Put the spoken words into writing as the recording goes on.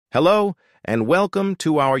Hello, and welcome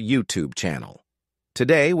to our YouTube channel.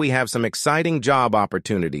 Today, we have some exciting job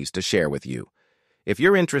opportunities to share with you. If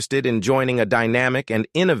you're interested in joining a dynamic and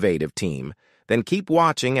innovative team, then keep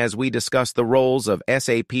watching as we discuss the roles of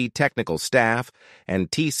SAP Technical Staff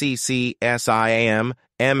and TCC SIAM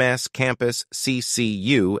MS Campus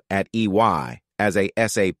CCU at EY as a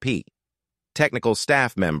SAP Technical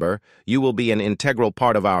Staff member. You will be an integral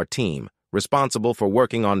part of our team, responsible for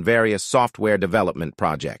working on various software development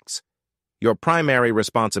projects. Your primary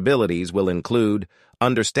responsibilities will include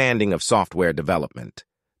understanding of software development,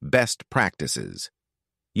 best practices.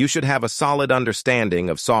 You should have a solid understanding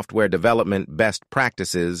of software development best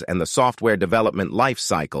practices and the software development life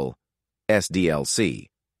cycle, SDLC.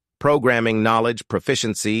 Programming knowledge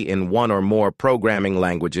proficiency in one or more programming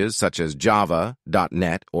languages such as Java,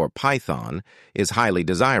 .NET, or Python is highly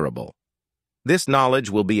desirable. This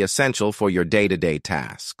knowledge will be essential for your day-to-day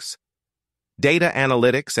tasks. Data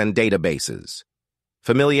analytics and databases.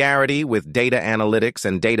 Familiarity with data analytics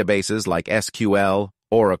and databases like SQL,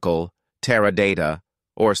 Oracle, Teradata,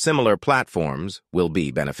 or similar platforms will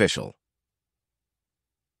be beneficial.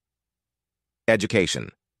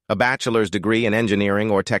 Education. A bachelor's degree in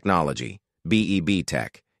engineering or technology, BE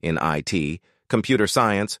Tech, in IT, computer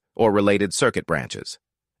science, or related circuit branches.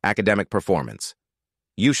 Academic performance.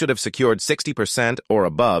 You should have secured 60% or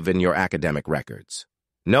above in your academic records.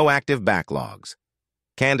 No active backlogs.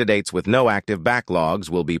 Candidates with no active backlogs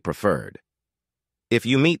will be preferred. If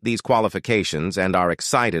you meet these qualifications and are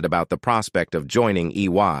excited about the prospect of joining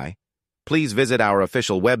EY, please visit our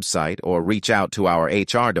official website or reach out to our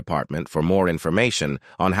HR department for more information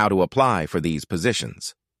on how to apply for these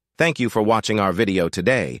positions. Thank you for watching our video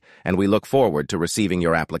today, and we look forward to receiving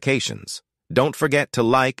your applications. Don't forget to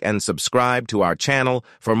like and subscribe to our channel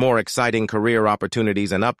for more exciting career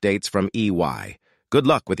opportunities and updates from EY. Good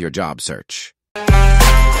luck with your job search.